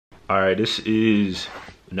All right, this is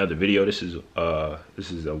another video. This is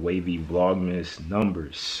a wavy vlogmas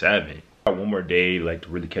number 7. I got one more day, like, to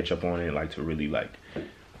really catch up on it, like to really like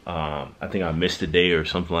I think I missed a day or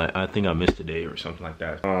something like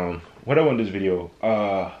that. What I want in this video,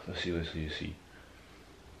 let's see.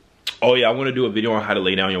 Oh yeah, I want to do a video on how to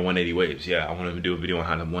lay down your 180 waves. Yeah, I want to do a video on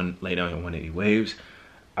how to lay down your 180 waves.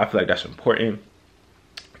 I feel like that's important.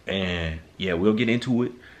 And yeah, we'll get into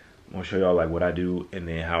it. I'm gonna show y'all like what I do and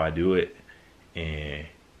then how I do it. And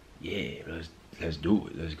yeah, let's do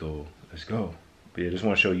it. Let's go. But yeah, I just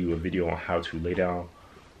want to show you a video on how to lay down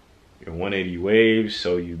your 180 waves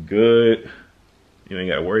so you good. You ain't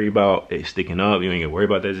gotta worry about it sticking up. You ain't gotta worry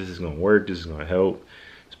about this. This is gonna work. This is gonna help.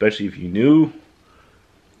 Especially if you're new.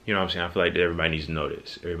 You know what I'm saying? I feel like that everybody needs to know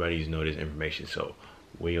this. Everybody needs to know this information. So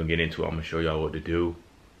we're gonna get into it. I'm gonna show y'all what to do.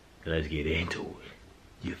 Let's get into it.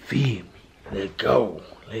 You feel me? Let's go.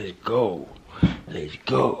 Let's go. Let's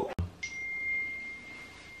go.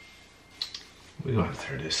 We're gonna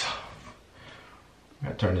turn this off. I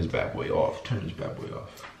gotta turn this bad boy off. Turn this bad boy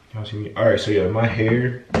off. Y'all see me? Alright, so yeah, my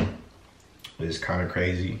hair is kinda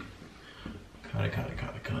crazy. Kinda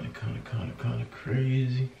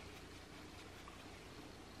crazy.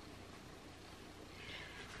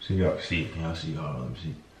 So y'all see, let me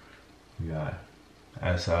see. We got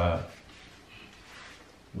that side.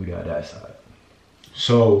 We got that side.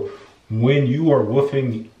 So when you are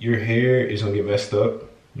woofing, your hair is gonna get messed up. You know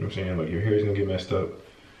what I'm saying? Like your hair is gonna get messed up.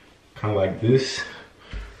 Kind of like this.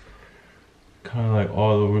 Kind of like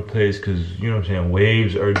all over the place, because you know what I'm saying?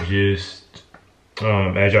 Waves are just,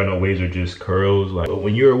 as y'all know, waves are just curls. Like, but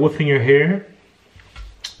when you're woofing your hair,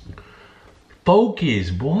 focus,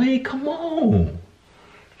 boy, come on.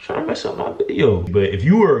 Trying to mess up my video. But if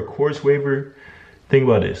you are a coarse waver, think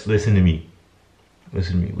about this. Listen to me.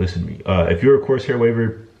 If you're a coarse hair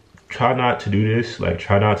waver, try not to do this. Like,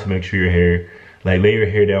 try not to make sure your hair, like, lay your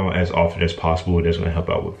hair down as often as possible. That's gonna help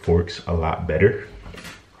out with forks a lot better.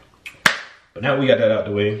 But now we got that out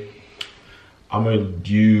the way, I'm gonna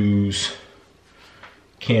use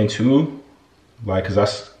Cantu, like, cause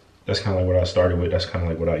that's kind of like what I started with. That's kind of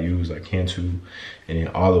like what I use, like Cantu, and then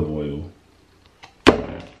olive oil.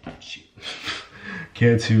 Shit.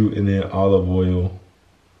 Cantu and then olive oil.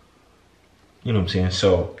 You know what I'm saying?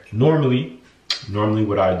 So normally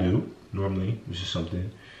what I do, this is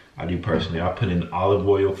something I do personally, I put in olive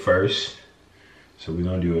oil first. So we're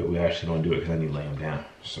gonna do it. We're actually gonna do it because I need to lay them down.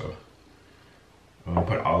 So I'm gonna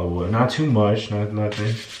put olive oil, not too much,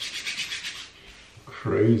 nothing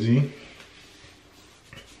crazy.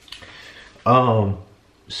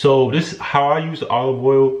 So this how I use the olive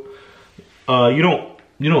oil.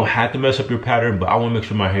 You don't have to mess up your pattern, but I want to make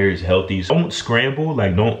sure my hair is healthy. So don't scramble,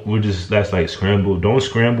 like that's like scramble. Don't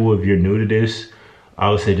scramble if you're new to this.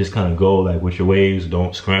 I would say just kind of go like with your waves.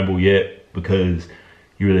 Don't scramble yet because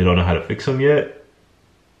you really don't know how to fix them yet.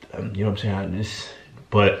 You know what I'm saying?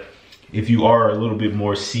 But if you are a little bit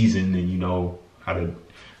more seasoned and you know how to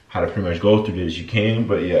pretty much go through this, you can.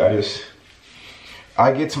 But yeah,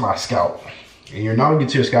 I get to my scalp, and you're not gonna get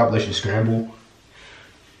to your scalp unless you scramble.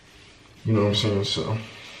 You know what I'm saying? So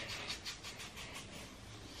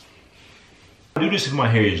I do this if my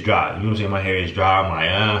hair is dry. You know what I'm saying? My hair is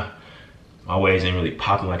dry. My waves ain't really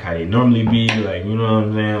popping like how they normally be. Like, you know what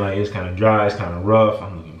I'm saying? Like, it's kind of dry. It's kind of rough.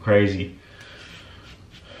 I'm looking crazy.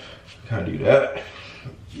 Kind of do that.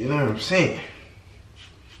 You know what I'm saying?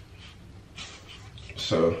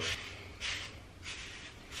 So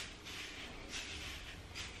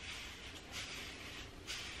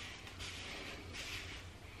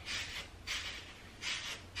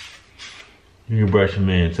you can brush them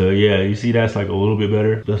in. So yeah, you see that's like a little bit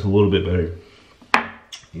better. That's a little bit better.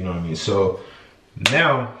 You know what I mean? So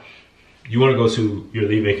now you want to go to your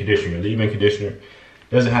leave-in conditioner. Your leave-in conditioner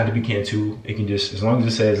doesn't have to be Cantu. It can just, as long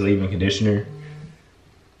as it says leave-in conditioner.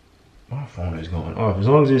 My phone is going off. As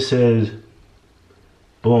long as it says,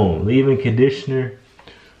 boom, leave-in conditioner,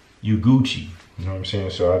 you Gucci. You know what I'm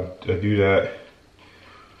saying? So I do that.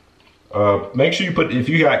 Make sure you put, if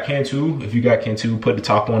you got Cantu, put the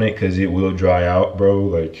top on it because it will dry out, bro.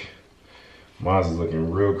 Like, mine is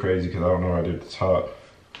looking real crazy because I don't know what I did at the top.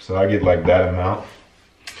 So I get like that amount.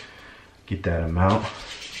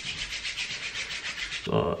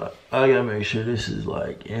 So I gotta make sure this is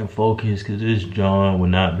like in focus because this John would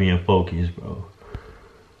not be in focus, bro.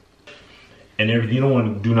 And everything, you don't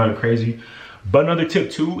want to do nothing crazy. But another tip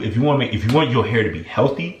too, if you want your hair to be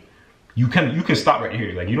healthy, you can stop right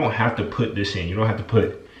here. Like, you don't have to put this in. You don't have to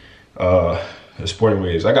put the sporting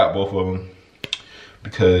waves. I got both of them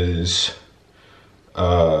because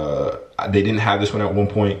they didn't have this one at one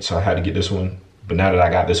point, so I had to get this one. But now that I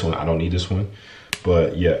got this one, I don't need this one.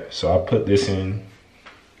 But yeah, so I put this in.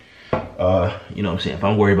 You know what I'm saying? If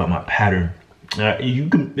I'm worried about my pattern, you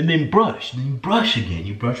can, and then brush again.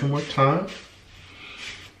 You brush one more time.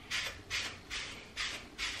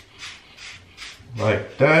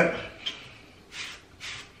 Like that.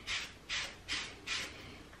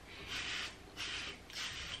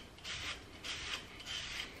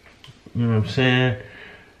 You know what I'm saying?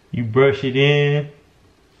 You brush it in.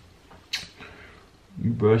 You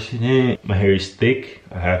brush it in. My hair is thick.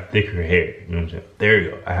 I have thicker hair. You know what I'm saying? There you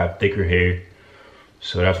go. I have thicker hair.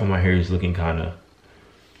 So that's why my hair is looking kind of,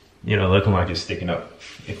 you know, looking like it's sticking up.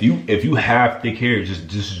 If you have thick hair, this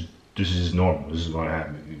is normal. This is gonna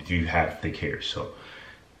happen if you have thick hair. So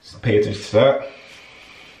pay attention to that.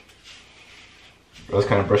 Let's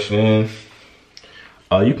kind of brush it in.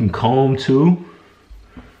 You can comb too.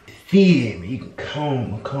 Feel me? You can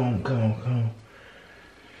comb.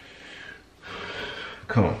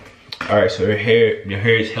 All right, so your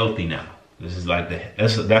hair is healthy now. This is like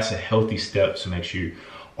that's a healthy step to make sure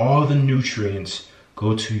all the nutrients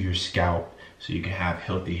go to your scalp, so you can have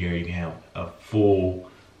healthy hair. You can have a full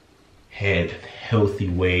head, healthy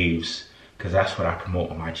waves, because that's what I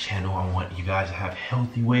promote on my channel. I want you guys to have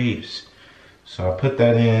healthy waves. So I put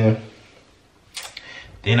that in.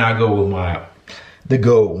 Then I go with the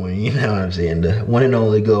gold one, you know what I'm saying? The one and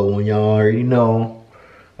only gold one, y'all already know.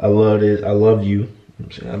 I love this. I love you.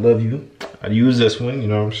 I love you. I use this one, you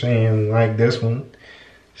know what I'm saying? Like this one.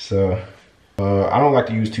 So I don't like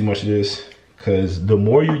to use too much of this, because the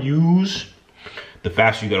more you use, the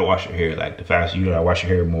faster you gotta wash your hair. Like the faster you gotta wash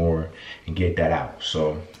your hair more and get that out.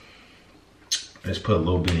 So let's put a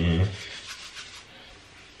little bit in.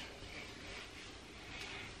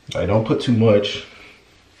 Like, don't put too much.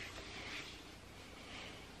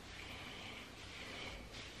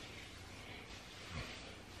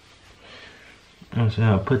 I'm saying,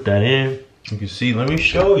 I'll put that in. You can see, let me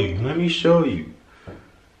show you.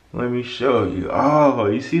 Oh,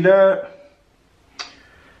 you see that?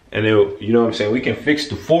 And then, you know what I'm saying, we can fix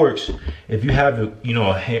the forks. If you have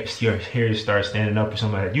your hair start standing up or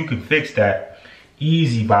something like that, you can fix that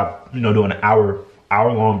easy by, doing an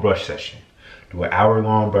hour-long brush session. Do an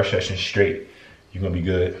hour-long brush session straight. You're gonna be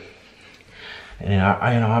good. And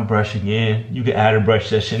I brush again. You can add a brush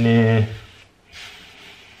session in.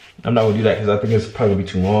 I'm not gonna do that because I think it's probably gonna be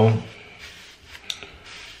too long.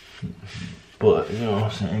 But you know what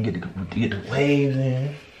I'm saying, get the waves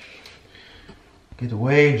in. Get the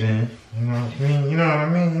waves in. You know what I mean? You know what I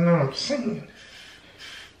mean? You know what I'm saying?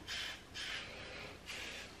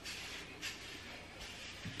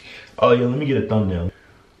 Oh yeah, let me get a thumbnail.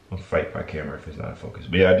 I'll fight my camera if it's not in focus.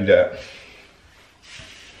 But yeah, I do that.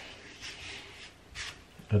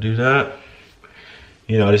 I'll do that.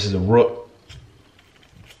 You know, this is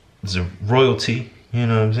it's a royalty, you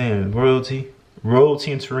know what I'm saying?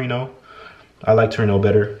 Royalty in Torino. I like Torino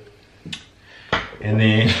better. And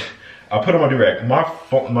then I'll put on my do-rag. My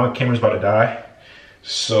camera's about to die.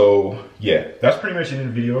 So yeah, that's pretty much it in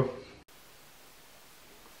the video.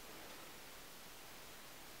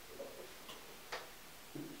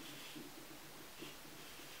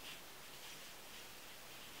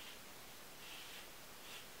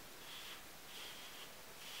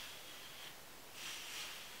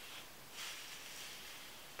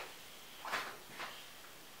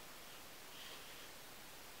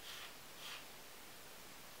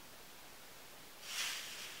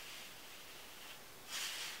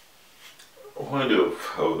 I want to do a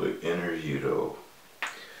public interview though. I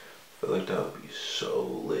feel like that would be so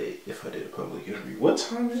lit if I did a public interview. What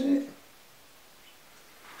time is it?